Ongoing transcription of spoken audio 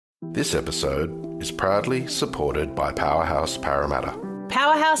This episode is proudly supported by Powerhouse Parramatta.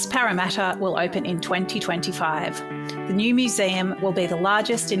 Powerhouse Parramatta will open in 2025. The new museum will be the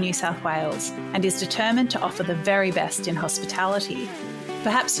largest in New South Wales and is determined to offer the very best in hospitality.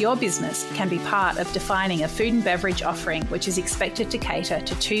 Perhaps your business can be part of defining a food and beverage offering which is expected to cater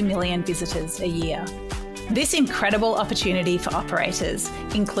to 2 million visitors a year. This incredible opportunity for operators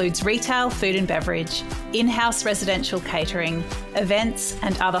includes retail food and beverage, in-house residential catering, events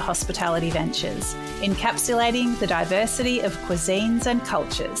and other hospitality ventures, encapsulating the diversity of cuisines and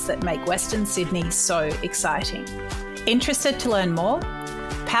cultures that make Western Sydney so exciting. Interested to learn more?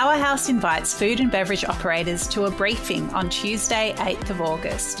 Powerhouse invites food and beverage operators to a briefing on Tuesday, 8th of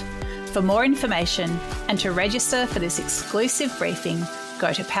August. For more information and to register for this exclusive briefing,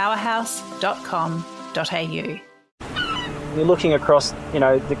 go to powerhouse.com.au. You're looking across,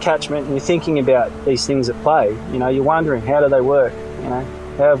 the catchment and you're thinking about these things at play. You're wondering, how do they work? How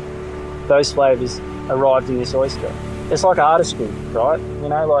have those flavours arrived in this oyster? It's like artistry, right?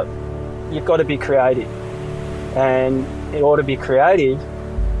 You've got to be creative. And in order to be creative,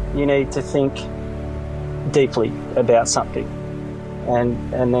 you need to think deeply about something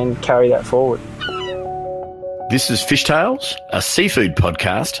and then carry that forward. This is Fishtales, a seafood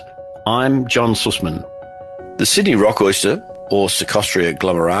podcast. I'm John Susman. The Sydney Rock Oyster, or Psychostria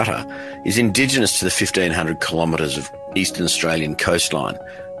glomerata, is indigenous to the 1,500 kilometres of eastern Australian coastline,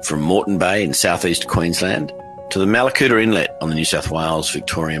 from Moreton Bay in southeast Queensland to the Mallacoota Inlet on the New South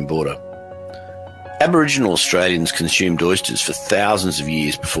Wales-Victorian border. Aboriginal Australians consumed oysters for thousands of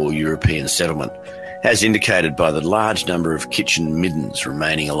years before European settlement, as indicated by the large number of kitchen middens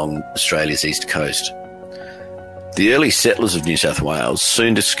remaining along Australia's east coast. The early settlers of New South Wales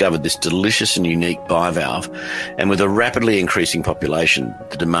soon discovered this delicious and unique bivalve, and with a rapidly increasing population,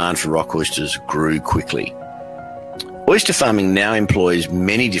 the demand for rock oysters grew quickly. Oyster farming now employs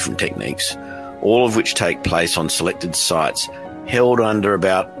many different techniques, all of which take place on selected sites held under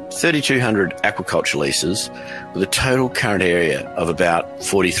about 3,200 aquaculture leases, with a total current area of about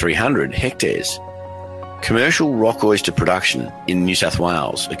 4,300 hectares. Commercial rock oyster production in New South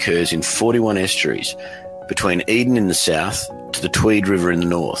Wales occurs in 41 estuaries, between Eden in the south to the Tweed River in the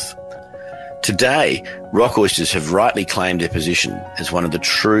north. Today, rock oysters have rightly claimed their position as one of the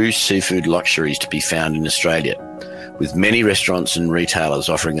true seafood luxuries to be found in Australia, with many restaurants and retailers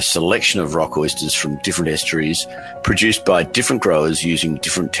offering a selection of rock oysters from different estuaries, produced by different growers using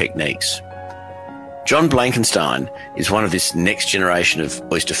different techniques. John Blankenstein is one of this next generation of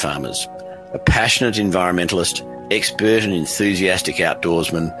oyster farmers, a passionate environmentalist, expert and enthusiastic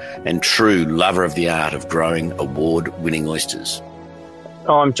outdoorsman, and true lover of the art of growing award-winning oysters.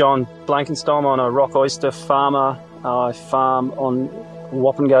 I'm John Blankenstein. I'm a rock oyster farmer. I farm on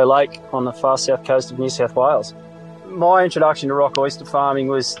Wapengo Lake on the far south coast of New South Wales. My introduction to rock oyster farming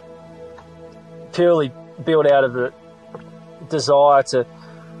was purely built out of the desire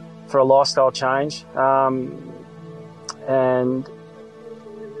for a lifestyle change, and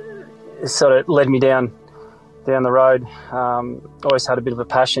it sort of led me down the road. Always had a bit of a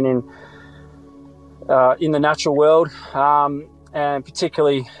passion in the natural world, and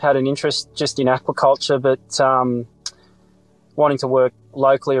particularly had an interest just in aquaculture, but wanting to work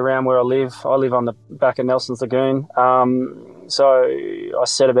locally around where I live. I live on the back of Nelson's Lagoon, so I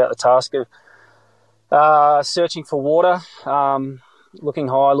set about the task of searching for water, looking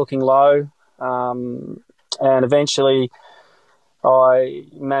high, looking low, and eventually I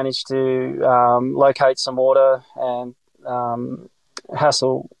managed to locate some water and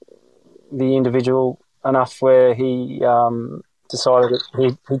hassle the individual enough where he decided that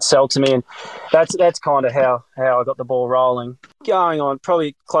he'd sell to me, and that's kind of how I got the ball rolling. Going on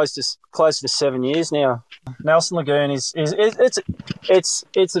probably close to 7 years now. Nelson Lagoon is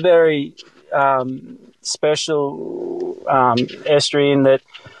a very special estuary in that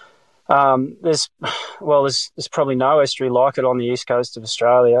there's probably no estuary like it on the east coast of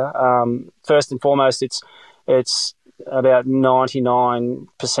Australia. First and foremost, it's about 99%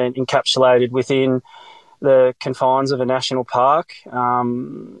 encapsulated within the confines of a national park,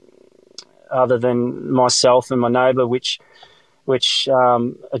 other than myself and my neighbour, which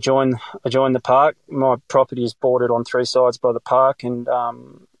adjoin the park. My property is bordered on three sides by the park, and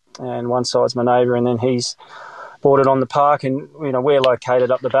one side's my neighbour, and then he's bordered on the park, and we're located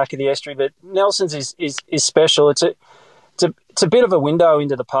up the back of the estuary. But Nelson's is special. It's a bit of a window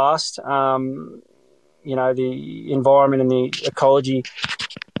into the past. The environment and the ecology,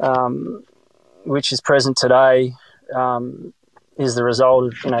 which is present today, is the result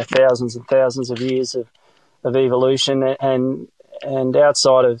of thousands and thousands of years of evolution, and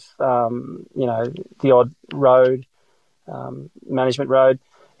outside of the odd road, management road,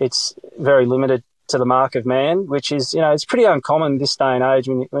 it's very limited to the mark of man, which is, it's pretty uncommon this day and age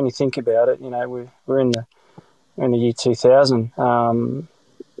when you think about it. We're in the year 2000. So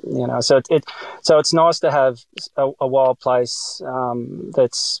it's nice to have a wild place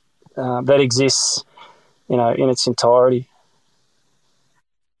that exists, in its entirety.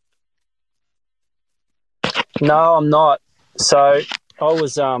 No, I'm not. So I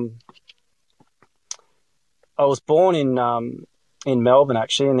was born in Melbourne,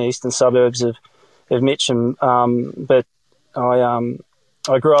 actually, in the eastern suburbs of Mitcham, but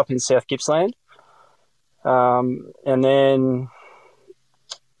I grew up in South Gippsland, and then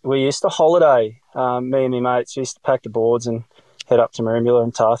we used to holiday. Me and my mates used to pack the boards and head up to Merimbula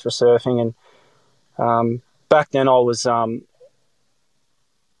and Tath for surfing. And back then I was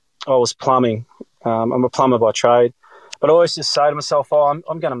plumbing. I'm a plumber by trade, but I always just say to myself, I'm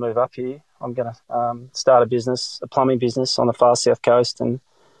going to move up here. I'm going to start a plumbing business on the far south coast, and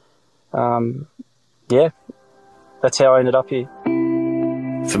that's how I ended up here.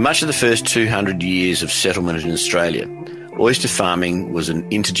 For much of the first 200 years of settlement in Australia, oyster farming was an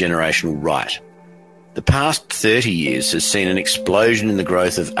intergenerational rite. The past 30 years has seen an explosion in the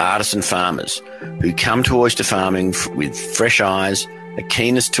growth of artisan farmers who come to oyster farming with fresh eyes, a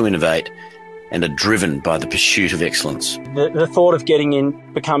keenness to innovate, and are driven by the pursuit of excellence. The thought of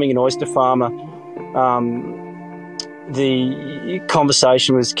becoming an oyster farmer, the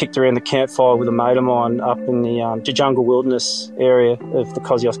conversation was kicked around the campfire with a mate of mine up in the Jungle Wilderness area of the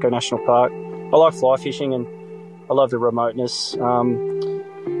Kosciuszko National Park. I like fly fishing and I love the remoteness. And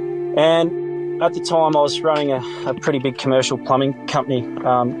at the time I was running a pretty big commercial plumbing company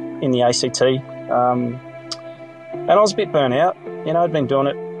in the ACT. And I was a bit burnt out. I'd been doing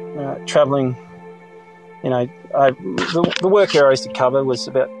it, travelling. The work area I used to cover was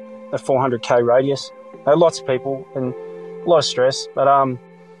about a 400k radius. Lots of people and a lot of stress, but a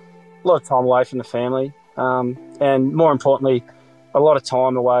lot of time away from the family, and more importantly, a lot of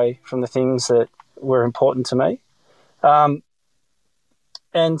time away from the things that were important to me.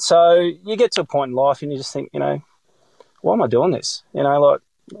 And so you get to a point in life and you just think, why am I doing this?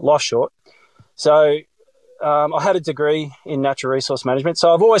 Life's short. So I had a degree in natural resource management,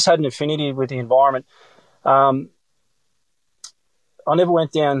 so I've always had an affinity with the environment. I never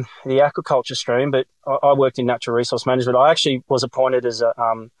went down the aquaculture stream, but I worked in natural resource management. I actually was appointed as a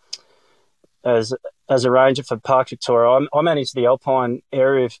ranger for Park Victoria. I managed the alpine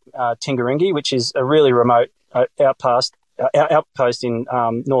area of Tingaringi, which is a really remote outpost in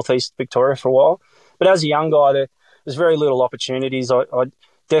northeast Victoria for a while. But as a young guy, there was very little opportunities. I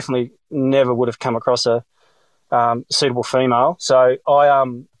definitely never would have come across a suitable female. So I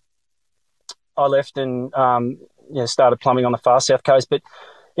left and started plumbing on the far south coast. But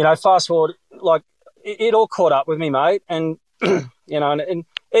fast forward, it all caught up with me, mate. And and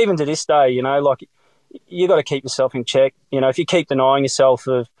even to this day, you got to keep yourself in check. If you keep denying yourself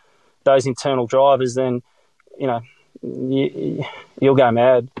of those internal drivers, then you'll go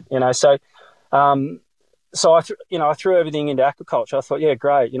mad. So I threw everything into aquaculture. I thought, yeah,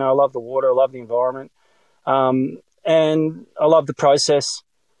 great. I love the water, I love the environment, and I love the process.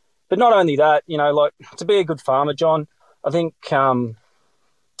 But not only that, to be a good farmer, John, I think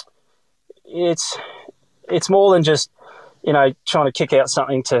it's more than just trying to kick out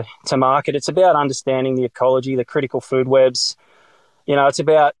something to market. It's about understanding the ecology, the critical food webs. It's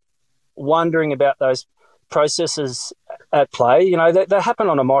about wondering about those processes at play. They happen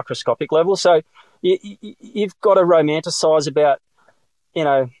on a microscopic level. So you've got to romanticize about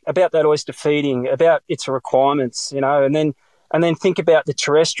that oyster feeding, about its requirements, and then think about the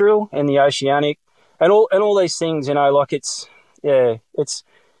terrestrial and the oceanic and all these things, it's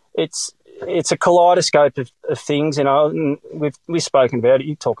a kaleidoscope of things, and we've spoken about it,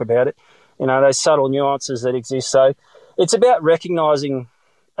 you talk about it, those subtle nuances that exist. So it's about recognising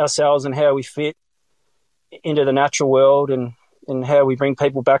ourselves and how we fit into the natural world, and how we bring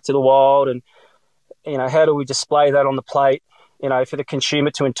people back to the wild, and how do we display that on the plate, for the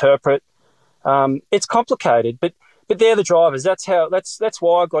consumer to interpret. It's complicated, but they're the drivers. That's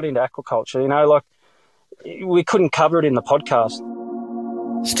why I got into aquaculture. We couldn't cover it in the podcast.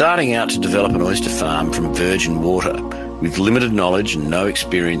 Starting out to develop an oyster farm from virgin water with limited knowledge and no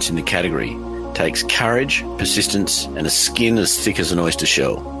experience in the category takes courage, persistence, and a skin as thick as an oyster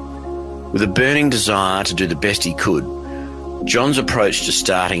shell. With a burning desire to do the best he could, John's approach to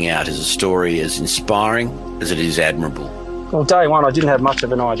starting out is a story as inspiring as it is admirable. Well, day one, I didn't have much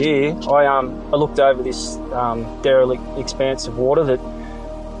of an idea. I looked over this derelict expanse of water that,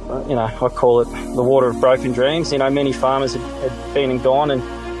 I call it the water of broken dreams. Many farmers had been and gone and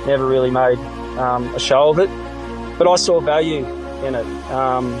never really made a show of it. But I saw value in it.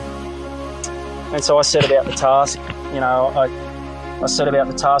 And so I set about the task. I set about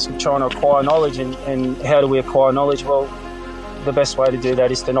the task of trying to acquire knowledge. And how do we acquire knowledge? Well, the best way to do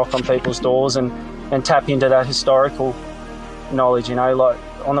that is to knock on people's doors and tap into that historical knowledge. Like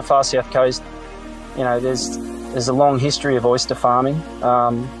on the far south coast, there's a long history of oyster farming,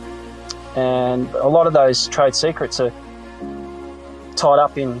 and a lot of those trade secrets are tied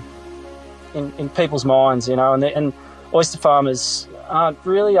up in people's minds, and oyster farmers aren't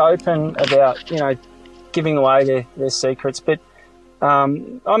really open about, giving away their secrets. But I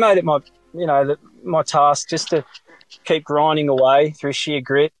made it my task just to keep grinding away through sheer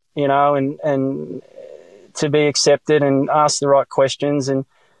grit, and to be accepted and ask the right questions and,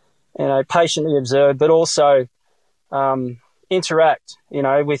 patiently observe, but also interact,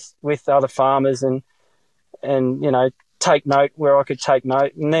 with other farmers and take note where I could take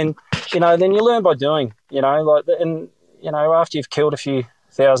note. And then you learn by doing, after you've killed a few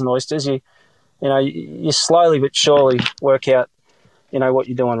thousand oysters, you slowly but surely work out, what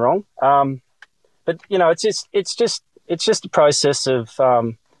you're doing wrong. But it's just a process of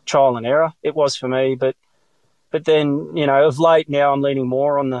trial and error. It was for me, but then, of late now I'm leaning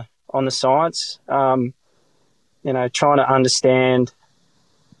more on the science, trying to understand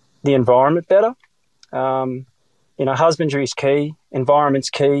the environment better. Husbandry is key, environment's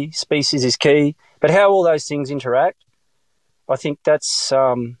key, species is key, but how all those things interact, I think that's,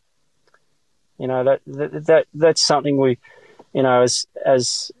 that's something we, as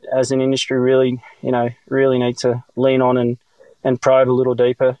an industry really need to lean on and probe a little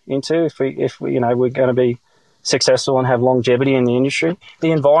deeper into if we're going to be successful and have longevity in the industry.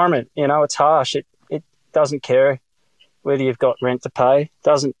 The environment, it's harsh. It doesn't care whether you've got rent to pay,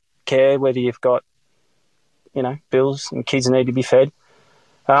 doesn't care whether you've got, bills and kids need to be fed.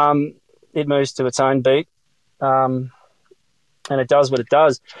 It moves to its own beat, and it does what it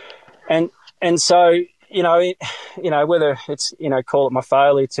does. And so, whether it's, call it my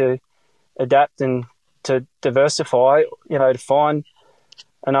failure to adapt and to diversify, to find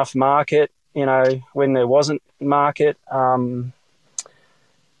enough market, when there wasn't market, in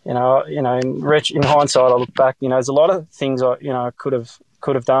hindsight, I look back, there's a lot of things I could have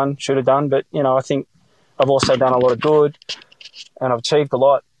done, should have done, but, I think I've also done a lot of good and I've achieved a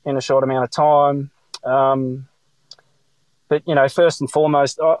lot in a short amount of time. But, first and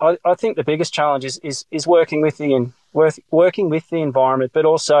foremost, I think the biggest challenge is working with the environment, but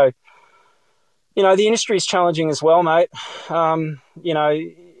also, the industry is challenging as well, mate.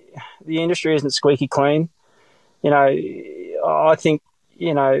 The industry isn't squeaky clean. I think,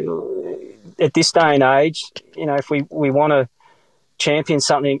 at this day and age, if we want to champion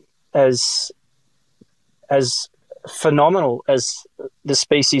something as phenomenal as the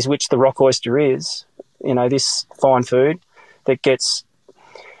species which the rock oyster is, this fine food that gets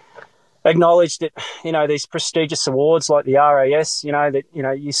acknowledged at, these prestigious awards like the RAS, that,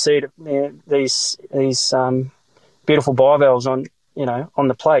 you see these beautiful bivalves on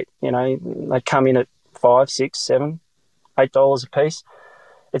the plate, they come in at $5, $6, $7, $8 a piece.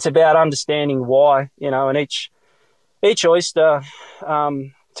 It's about understanding why, and each oyster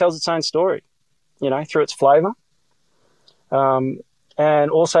tells its own story, through its flavour, and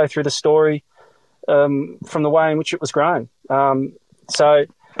also through the story from the way in which it was grown. So,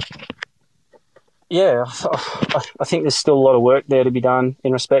 yeah, I think there's still a lot of work there to be done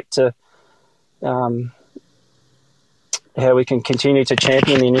in respect to how we can continue to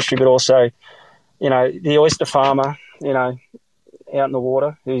champion the industry, but also, the oyster farmer, out in the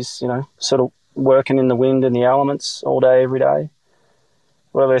water who's, sort of working in the wind and the elements all day, every day.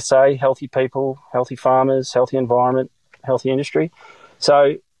 What do they say? Healthy people, healthy farmers, healthy environment, healthy industry.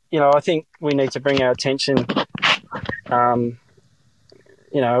 So, I think we need to bring our attention,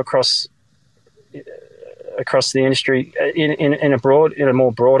 across the industry in a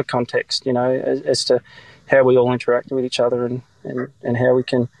more broader context, as to how we all interact with each other and how we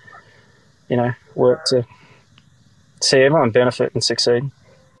can, work to see everyone benefit and succeed.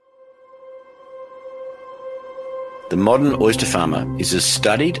 The modern oyster farmer is as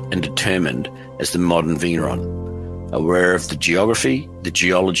studied and determined as the modern vigneron, aware of the geography, the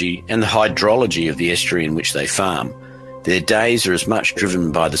geology and the hydrology of the estuary in which they farm. Their days are as much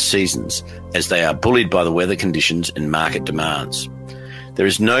driven by the seasons as they are bullied by the weather conditions and market demands. There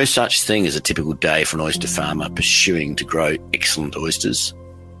is no such thing as a typical day for an oyster farmer pursuing to grow excellent oysters.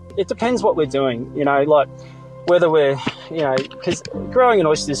 It depends what we're doing, like whether we're, because growing an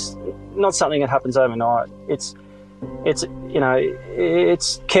oyster is not something that happens overnight. It's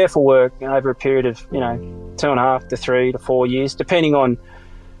careful work over a period of, 2.5 to 3 to 4 years, depending on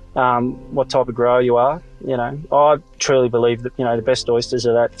what type of grower you are. I truly believe that, the best oysters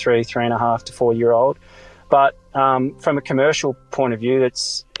are that 3.5 to 4 year old. But from a commercial point of view,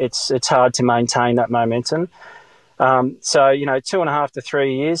 it's hard to maintain that momentum. So 2.5 to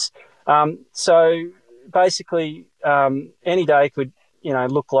 3 years. So basically, any day could,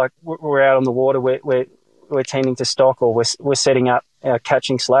 look like we're out on the water. We're tending to stock, or we're setting up our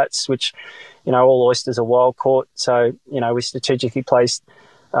catching slats, which, all oysters are wild caught. So, we strategically placed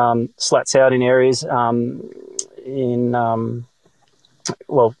slats out in areas around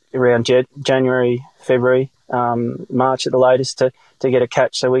January, February, March at the latest to get a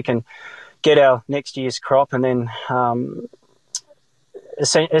catch, so we can get our next year's crop. And then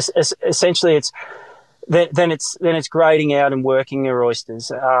essentially it's grading out and working your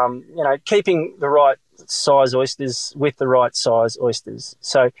oysters, keeping the right size oysters with the right size oysters.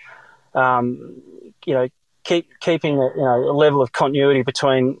 So, keeping a level of continuity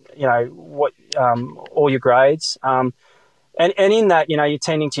between, what all your grades. And in that, you're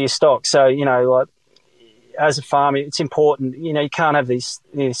tending to your stock. So, like as a farmer, it's important, you can't have this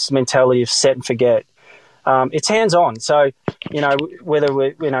mentality of set and forget. It's hands-on. So, whether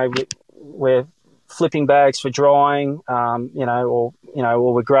we're flipping bags for drying, or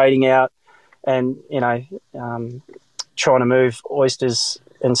we're grading out and, trying to move oysters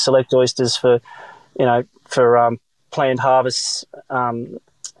and select oysters for planned harvests, and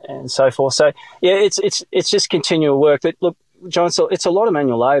so forth. So yeah, it's just continual work. But look, John, so it's a lot of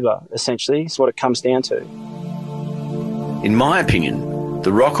manual labour, essentially, is what it comes down to. In my opinion,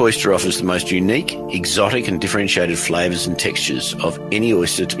 the rock oyster offers the most unique, exotic and differentiated flavours and textures of any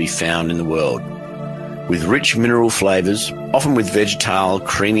oyster to be found in the world. With rich mineral flavours, often with vegetal,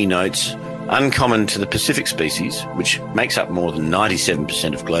 creamy notes, uncommon to the Pacific species, which makes up more than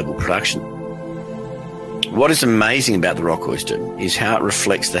 97% of global production. What is amazing about the rock oyster is how it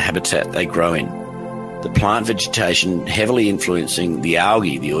reflects the habitat they grow in, the plant vegetation heavily influencing the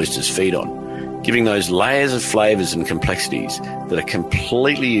algae the oysters feed on, giving those layers of flavours and complexities that are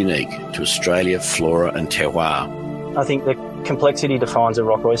completely unique to Australia, flora and terroir. I think the complexity defines a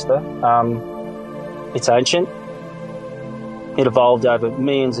rock oyster. It's ancient. It evolved over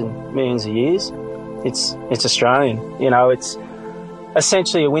millions and millions of years. It's Australian. It's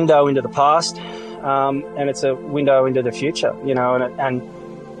essentially a window into the past, and it's a window into the future.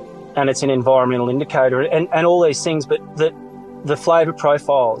 And it's an environmental indicator, and all these things. But the flavour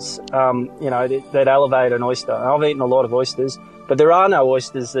profiles, that elevate an oyster. I've eaten a lot of oysters, but there are no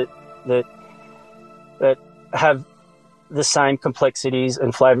oysters that have the same complexities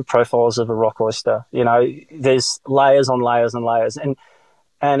and flavour profiles of a rock oyster. There's layers on layers and layers, and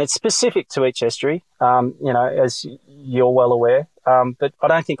it's specific to each estuary, as you're well aware. But I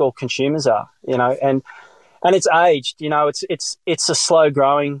don't think all consumers are, and it's aged. It's a slow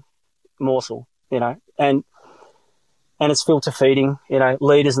growing morsel, and it's filter feeding,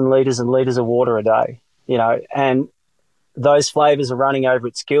 litres and litres and litres of water a day, and those flavours are running over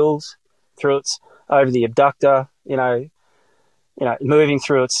its gills, over the abductor, moving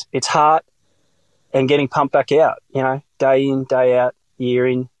through its heart and getting pumped back out, day in, day out, year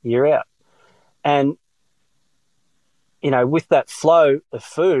in, year out. And, with that flow of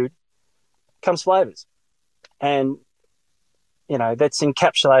food comes flavours. And, that's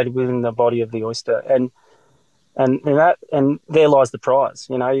encapsulated within the body of the oyster. And there lies the prize,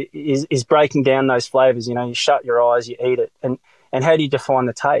 is breaking down those flavours. You shut your eyes, you eat it. And how do you define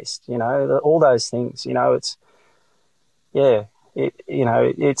the taste? All those things, it's, yeah.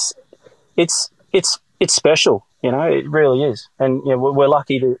 It's special, it really is, and we're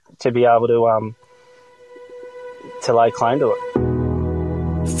lucky to be able to lay claim to it.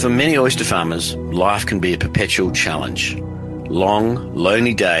 For many oyster farmers, life can be a perpetual challenge. Long,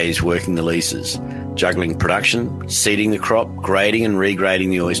 lonely days working the leases, juggling production, seeding the crop, grading and regrading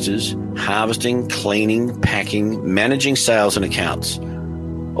the oysters, harvesting, cleaning, packing, managing sales and accounts.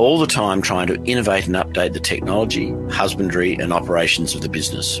 All the time trying to innovate and update the technology, husbandry and operations of the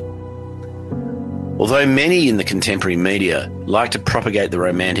business. Although many in the contemporary media like to propagate the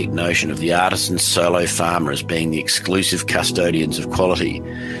romantic notion of the artisan solo farmer as being the exclusive custodians of quality,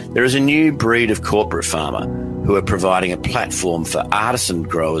 there is a new breed of corporate farmer who are providing a platform for artisan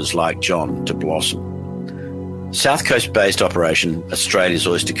growers like John to blossom. South Coast-based operation Australia's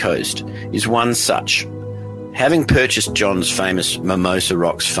Oyster Coast is one such. Having purchased John's famous Mimosa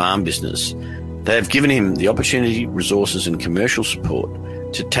Rocks farm business, they have given him the opportunity, resources and commercial support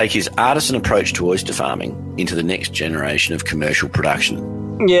to take his artisan approach to oyster farming into the next generation of commercial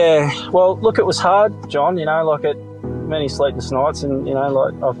production. Yeah, well, look, it was hard, John, like at many sleepless nights, and,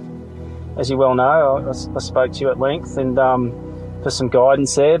 as you well know, I spoke to you at length and for some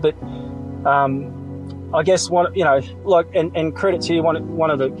guidance there, but, I guess and credit to you. One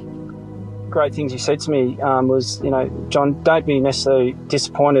of the great things you said to me was, John, don't be necessarily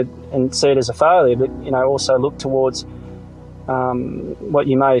disappointed and see it as a failure, but also look towards what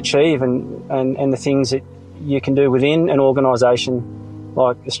you may achieve and the things that you can do within an organisation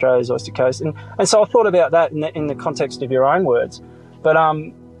like Australia's Oyster Coast. And so I thought about that in the context of your own words. But,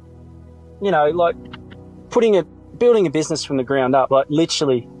 like building a business from the ground up, like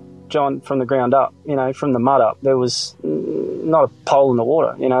literally, John, from the ground up, from the mud up, there was not a pole in the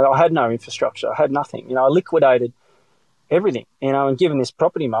water. I had no infrastructure. I had nothing. I liquidated everything, and given this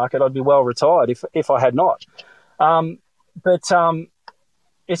property market, I'd be well retired if I had not. But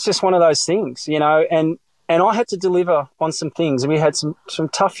it's just one of those things, and I had to deliver on some things, and we had some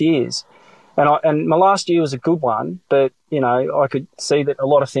tough years. And my last year was a good one, but, I could see that a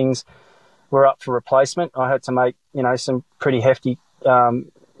lot of things were up for replacement. I had to make, some pretty hefty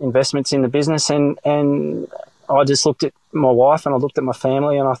investments in the business, and I just looked at my wife and I looked at my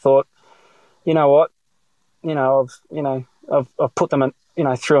family and I thought, you know what, I've put them,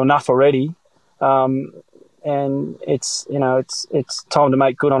 through enough already, and it's time to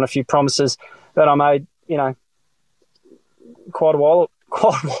make good on a few promises that I made, quite a while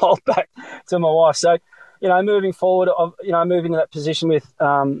back to my wife. So, moving forward, I'm moving to that position with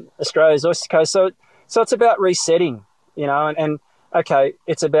Australia's Oyster Coast. So it's about resetting, and okay,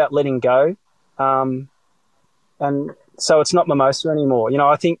 it's about letting go. And so it's not mimosa anymore.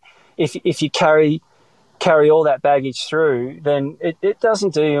 I think if you carry all that baggage through, then it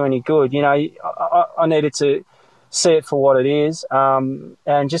doesn't do you any good. I needed to see it for what it is,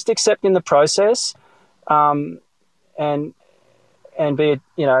 and just accepting the process, and be,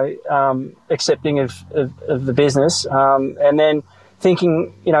 accepting of the business, and then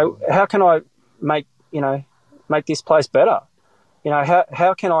thinking, how can I make this place better?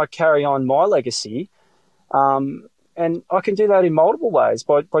 How can I carry on my legacy? And I can do that in multiple ways,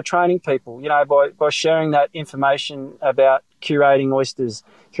 by training people, by sharing that information about curating oysters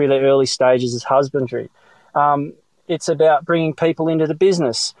through their early stages as husbandry. It's about bringing people into the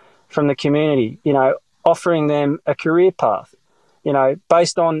business from the community, offering them a career path,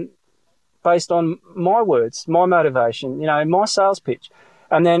 based on my words, my motivation, my sales pitch.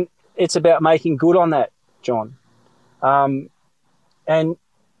 And then it's about making good on that, John. And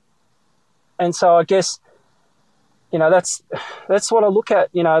so I guess, that's what I look at,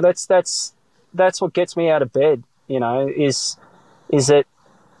 that's what gets me out of bed, is that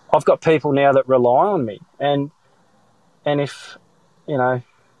I've got people now that rely on me. And if, I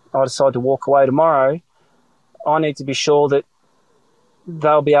decide to walk away tomorrow, I need to be sure that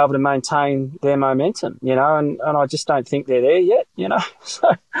they'll be able to maintain their momentum, and I just don't think they're there yet,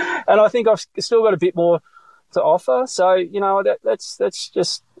 So, and I think I've still got a bit more to offer. So, so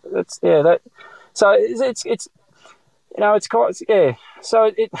it's quite, yeah.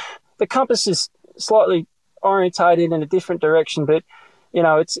 So the compass is slightly orientated in a different direction, but,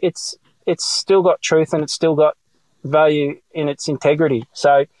 it's still got truth and it's still got value in its integrity.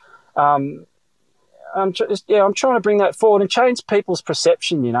 So, I'm trying to bring that forward and change people's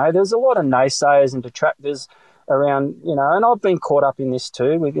perception. There's a lot of naysayers and detractors around, and I've been caught up in this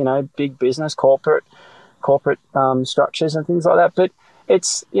too with, big business, corporate structures and things like that. But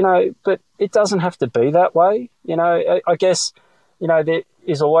it's, but it doesn't have to be that way. I guess, there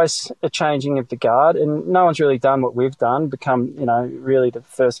is always a changing of the guard, and no one's really done what we've done, become, really the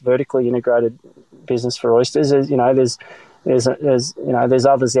first vertically integrated business for oysters. There's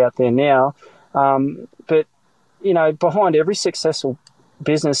others out there now. But, behind every successful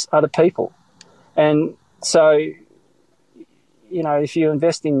business are the people. And so, if you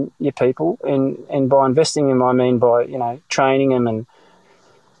invest in your people, and by investing in them, I mean by, training them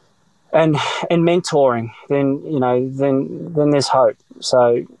and mentoring, then there's hope.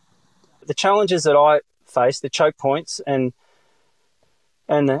 So the challenges that I faced, the choke points and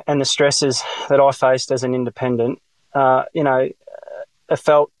the stresses that I faced as an independent, are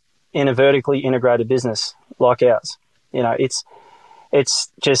felt in a vertically integrated business like ours. It's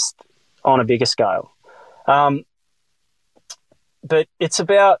just on a bigger scale. But it's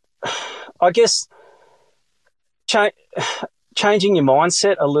about, I guess, changing your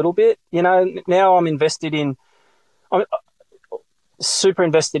mindset a little bit. Now I'm super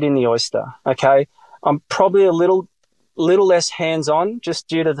invested in the oyster, okay? I'm probably a little less hands-on just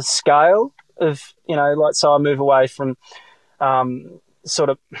due to the scale of, so I move away from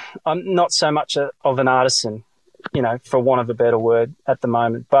I'm not so much of an artisan, for want of a better word at the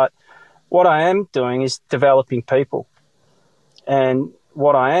moment. But what I am doing is developing people. And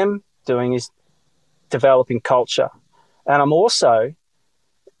what I am doing is developing culture. And I'm also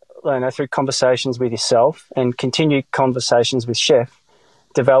through conversations with yourself and continued conversations with chef,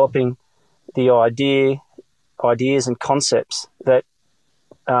 developing the ideas and concepts that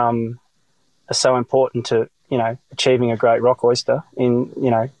are so important to, achieving a great rock oyster in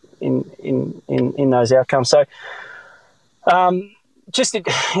those outcomes. So, just a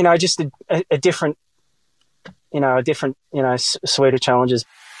different, suite of challenges.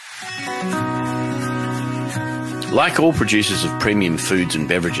 Like all producers of premium foods and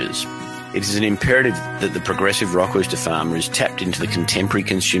beverages, it is an imperative that the progressive rock oyster farmer is tapped into the contemporary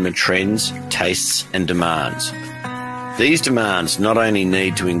consumer trends, tastes and demands. These demands not only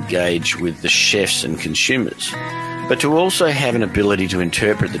need to engage with the chefs and consumers, but to also have an ability to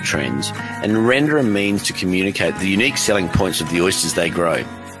interpret the trends and render a means to communicate the unique selling points of the oysters they grow.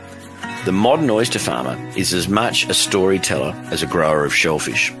 The modern oyster farmer is as much a storyteller as a grower of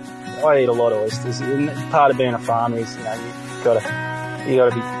shellfish. I eat a lot of oysters. And part of being a farmer is, you've got to be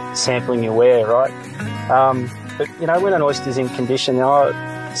sampling your ware, right? But when an oyster's in condition,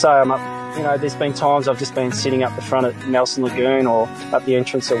 say I'm up. There's been times I've just been sitting up the front at Nelson Lagoon or up the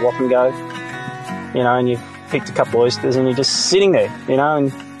entrance at Wappengo, and you've picked a couple of oysters and you're just sitting there,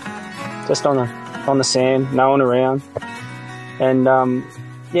 and just on the sand, no one around, and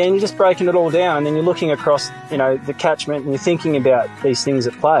and you're just breaking it all down, and then you're looking across, the catchment, and you're thinking about these things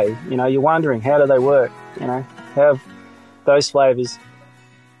at play. You're wondering, how do they work? How have those flavours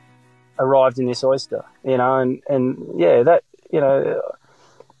arrived in this oyster?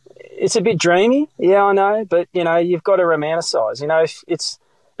 It's a bit dreamy, yeah, I know, but you've got to romanticize. It's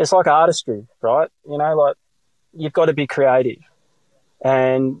like artistry, right? Like you've got to be creative,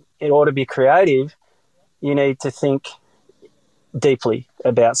 and in order to be creative, you need to think deeply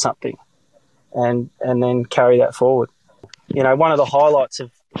about something, and then carry that forward. One of the highlights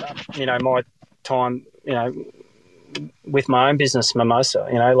of my time, with my own business, Mimosa.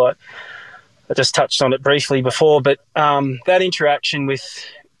 Like I just touched on it briefly before, but that interaction with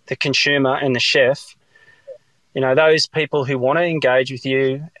the consumer and the chef, those people who want to engage with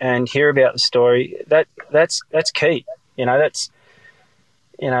you and hear about the story, that's key. I'm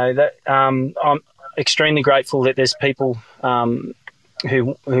extremely grateful that there's people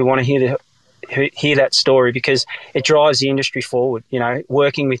who want to hear that story, because it drives the industry forward.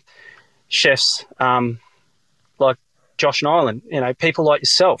 Working with chefs like Josh Nyland, people like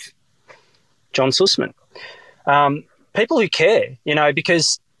yourself, John Susman, people who care,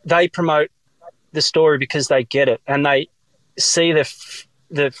 because they promote the story because they get it and they see the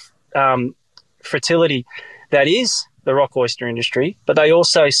fertility that is the rock oyster industry, but they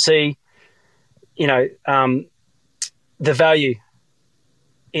also see, the value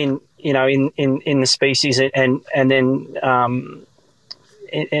in the species and then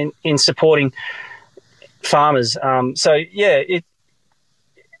in supporting farmers.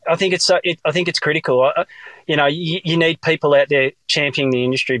 I think it's critical. You need people out there championing the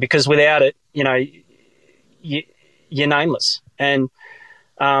industry, because without it, you're nameless. And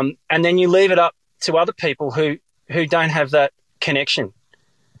then you leave it up to other people who don't have that connection.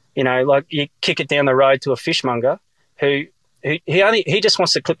 Like you kick it down the road to a fishmonger who just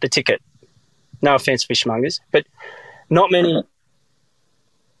wants to clip the ticket. No offense, fishmongers, but not many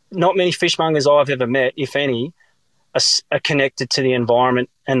fishmongers I've ever met, if any, are connected to the environment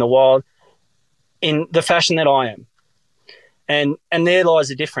and the wild in the fashion that I am. And there lies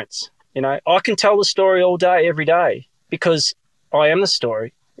the difference. I can tell the story all day, every day, because I am the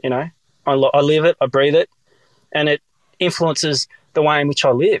story. I live it, I breathe it, and it influences the way in which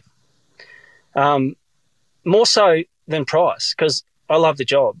I live. More so than price, because I love the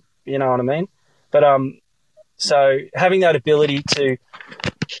job, you know what I mean? But so having that ability to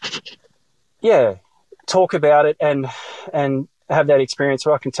talk about it and have that experience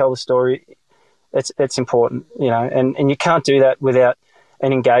where I can tell the story, it's important, and you can't do that without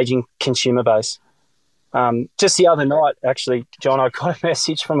an engaging consumer base. Just the other night, actually, John, I got a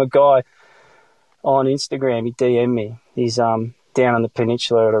message from a guy on Instagram. He DM'd me. He's down on the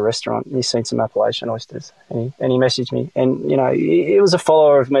peninsula at a restaurant. He's seen some Appalachian oysters, and he messaged me. And he was a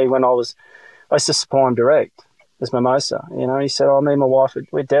follower of me when I used to supply him direct as Mimosa. He said, me and my wife,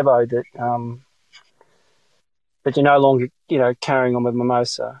 we're devoed that, but you're no longer carrying on with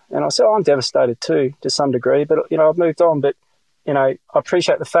Mimosa. And I said, I'm devastated too, to some degree, but I've moved on. But I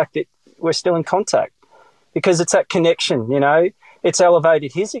appreciate the fact that we're still in contact, because it's that connection. It's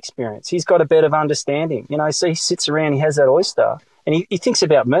elevated his experience. He's got a bit of understanding. So he sits around, he has that oyster, and he thinks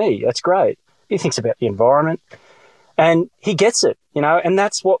about me. That's great. He thinks about the environment, and he gets it. And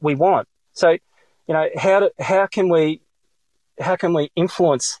that's what we want. So, how can we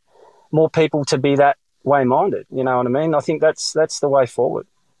influence more people to be that way minded? You know what I mean? I think that's the way forward.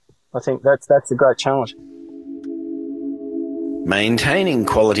 I think that's a great challenge. Maintaining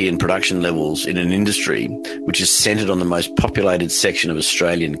quality and production levels in an industry which is centred on the most populated section of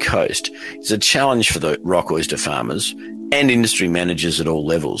Australian coast is a challenge for the rock oyster farmers and industry managers at all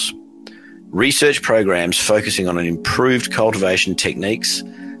levels. Research programs focusing on improved cultivation techniques,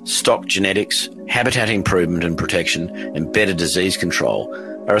 stock genetics, habitat improvement and protection, and better disease control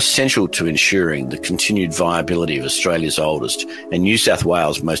are essential to ensuring the continued viability of Australia's oldest and New South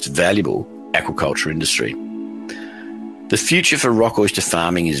Wales' most valuable aquaculture industry. The future for rock oyster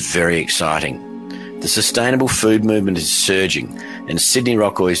farming is very exciting. The sustainable food movement is surging, and Sydney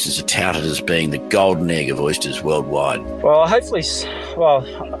Rock Oysters are touted as being the golden egg of oysters worldwide. Well, hopefully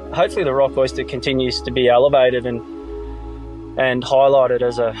the rock oyster continues to be elevated and highlighted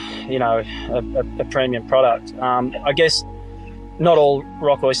as a premium product. I guess not all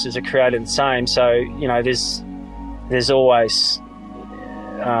rock oysters are created the same, so there's always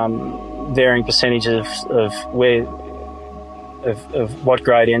varying percentages of where. Of what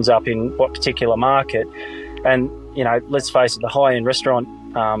grade ends up in what particular market. And, let's face it, the high-end restaurant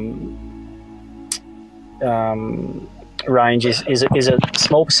range is a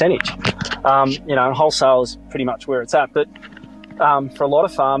small percentage. Wholesale is pretty much where it's at, but for a lot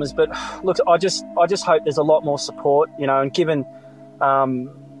of farmers. But look, I just hope there's a lot more support, and given, the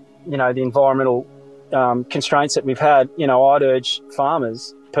environmental constraints that we've had, I'd urge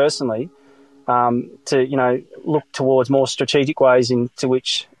farmers personally to look towards more strategic ways into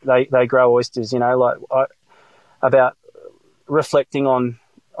which they grow oysters. About reflecting on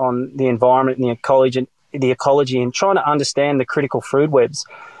the environment and the ecology, and trying to understand the critical food webs.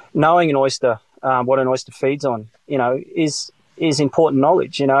 Knowing an oyster, what an oyster feeds on, is important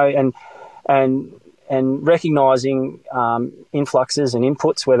knowledge. And recognising influxes and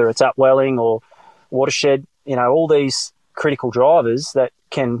inputs, whether it's upwelling or watershed, all these critical drivers that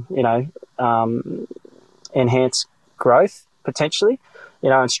can, enhance growth potentially,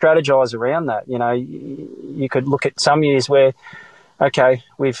 and strategize around that. You could look at some years where, okay,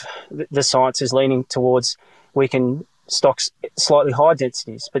 the science is leaning towards we can stock slightly high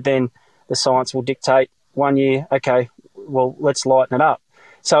densities, but then the science will dictate one year, okay, well, let's lighten it up.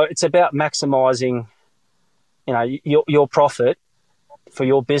 So it's about maximising, your profit for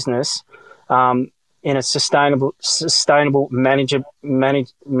your business, in a sustainable,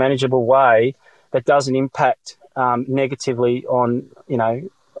 manageable way that doesn't impact negatively on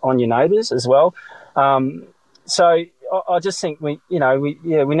your neighbours as well. So I just think we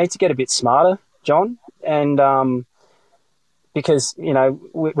need to get a bit smarter, John, and because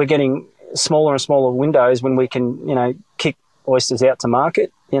we're getting smaller and smaller windows when we can kick oysters out to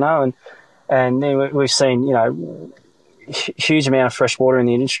market, and then we've seen huge amount of fresh water in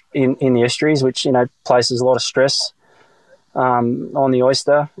the estuaries, which places a lot of stress on the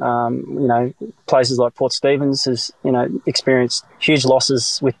oyster. Places like Port Stephens has experienced huge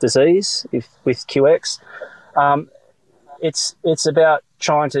losses with disease with QX. It's about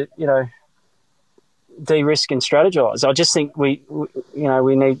trying to de-risk and strategize. I just think we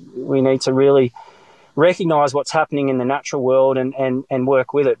need to really recognise what's happening in the natural world and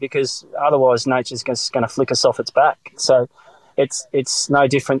work with it, because otherwise nature's just going to flick us off its back. So it's no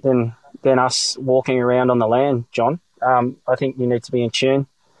different than us walking around on the land, John. I think you need to be in tune,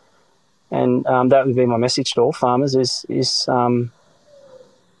 and that would be my message to all farmers: is tune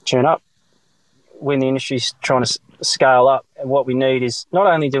up. When the industry's trying to scale up, what we need is, not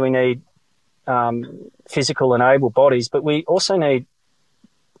only do we need physical and able bodies, but we also need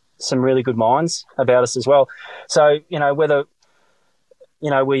some really good minds about us as well. So, whether,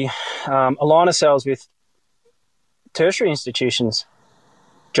 we align ourselves with tertiary institutions,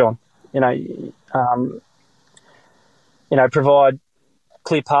 John, provide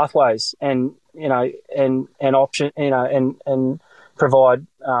clear pathways and option, and provide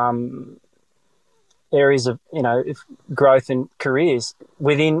areas of, growth and careers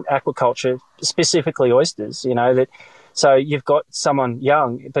within aquaculture, specifically oysters, so you've got someone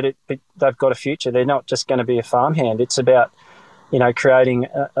young, but they've got a future. They're not just going to be a farmhand. It's about, creating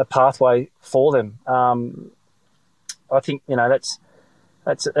a pathway for them. I think, that's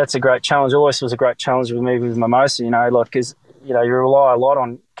a great challenge. Always was a great challenge with me with mimosa, because, you rely a lot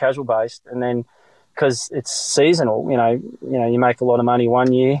on casual based, and then because it's seasonal, you make a lot of money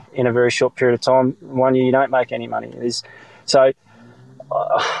one year in a very short period of time. One year you don't make any money. So,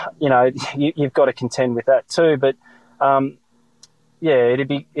 you've got to contend with that too. But it'd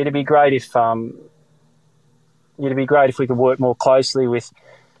be great if we could work more closely with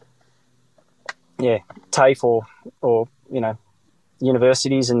TAFE or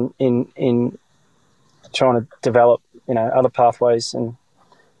universities in trying to develop other pathways and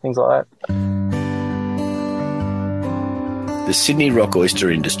things like that. The Sydney Rock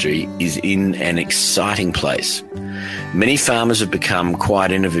Oyster industry is in an exciting place. Many farmers have become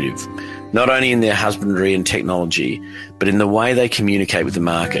quite innovative, not only in their husbandry and technology, but in the way they communicate with the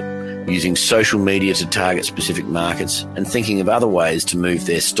market, using social media to target specific markets and thinking of other ways to move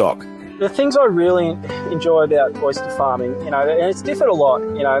their stock. The things I really enjoy about oyster farming, and it's differed a lot,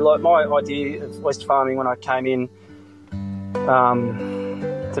 like my idea of oyster farming when I came in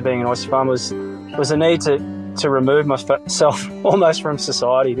to being an oyster farmer was a need to remove myself almost from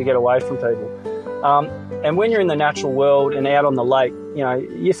society, to get away from people. And when you're in the natural world and out on the lake,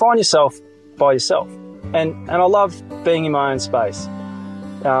 you find yourself by yourself. And I love being in my own space,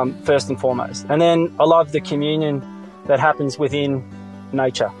 first and foremost. And then I love the communion that happens within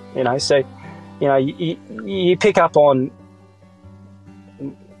nature, So, you pick up on,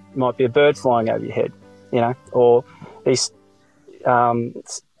 might be a bird flying over your head, or these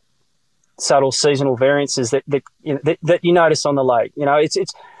subtle seasonal variances that you notice on the lake.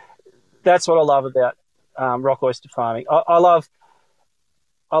 That's what I love about rock oyster farming. I love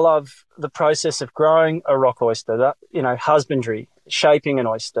the process of growing a rock oyster, husbandry, shaping an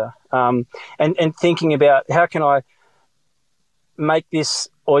oyster, and thinking about how can I make this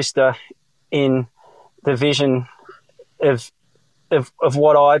oyster in the vision of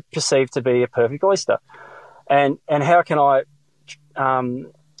what I perceive to be a perfect oyster, and how can I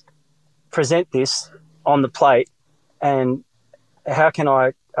present this on the plate, and how can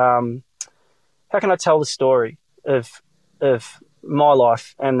I tell the story of my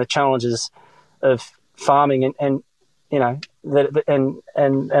life and the challenges of farming, and all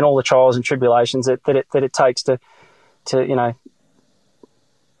the trials and tribulations that it takes to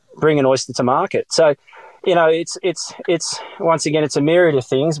bring an oyster to market. So, it's once again, it's a myriad of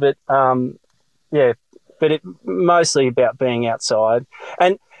things, but but it mostly about being outside,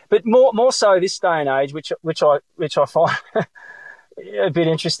 but more so this day and age, which I find a bit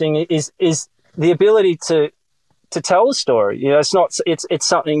interesting, is the ability to tell the story. It's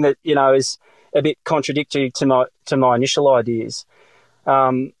something that is a bit contradictory to my initial ideas.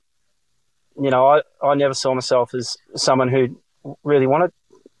 I never saw myself as someone who really wanted to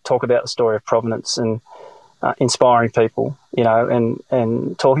talk about the story of provenance and inspiring people,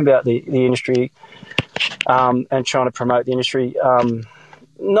 and talking about the industry, and trying to promote the industry.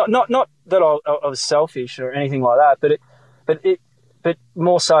 Not that I was selfish or anything like that, but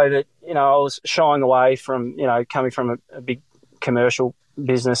more so that I was shying away from coming from a big commercial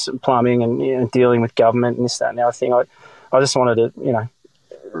business and plumbing and dealing with government and this, that, and the other thing. I just wanted to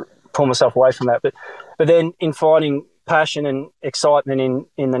pull myself away from that. But then in finding passion and excitement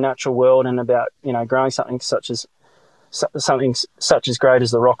in the natural world and about growing something such as great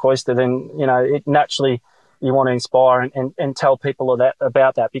as the rock oyster, then it naturally, you want to inspire and tell people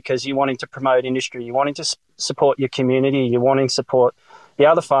about that, because you're wanting to promote industry, you're wanting to support your community, you're wanting to support the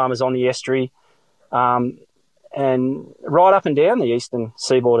other farmers on the estuary, and right up and down the eastern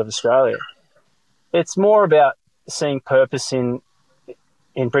seaboard of Australia. It's more about seeing purpose in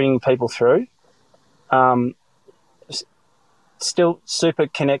bringing people through. Still super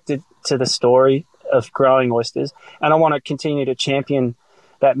connected to the story of growing oysters, and I want to continue to champion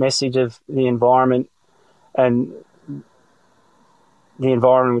that message of the environment and the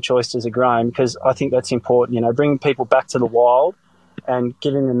environment in which oysters are grown, because I think that's important, bringing people back to the wild and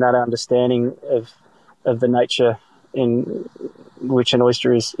giving them that understanding of the nature in which an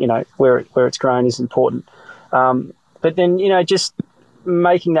oyster is, where it's grown is important. But then, just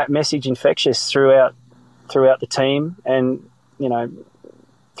making that message infectious throughout the team, and,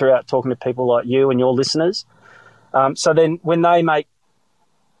 throughout talking to people like you and your listeners. So then when they make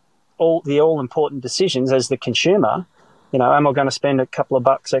all important decisions as the consumer, am I going to spend a couple of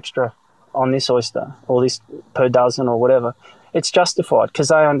bucks extra on this oyster or this per dozen or whatever? It's justified because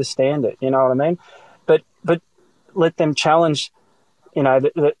they understand it, you know what I mean? But let them challenge,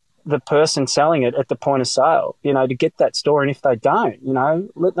 the person selling it at the point of sale, to get that story. And if they don't,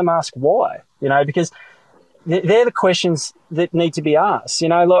 let them ask why, because they're the questions that need to be asked.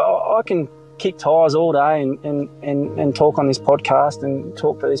 Like, I can kick tires all day and talk on this podcast and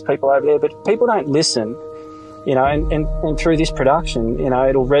talk to these people over there, but people don't listen, and through this production,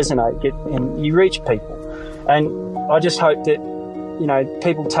 it'll resonate, and you reach people. And I just hope that,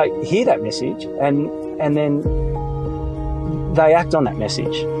 people hear that message and then they act on that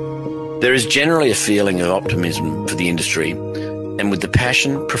message. There is generally a feeling of optimism for the industry, and with the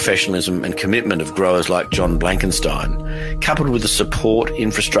passion, professionalism and commitment of growers like John Blankenstein, coupled with the support,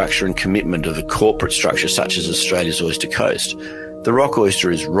 infrastructure and commitment of the corporate structure such as Australia's Oyster Coast, The rock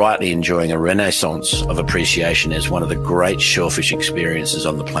oyster is rightly enjoying a renaissance of appreciation as one of the great shellfish experiences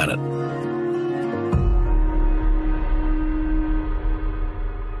on the planet.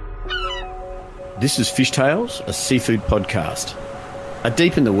 This is Fishtales, a seafood podcast. A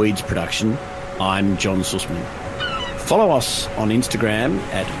Deep in the Weeds production. I'm John Susman. Follow us on Instagram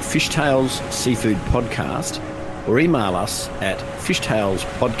at Fishtales Seafood Podcast or email us at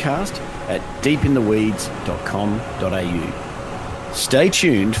fishtalespodcast@deepintheweeds.com.au. Stay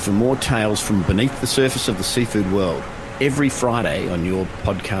tuned for more tales from beneath the surface of the seafood world every Friday on your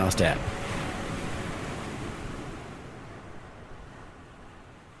podcast app.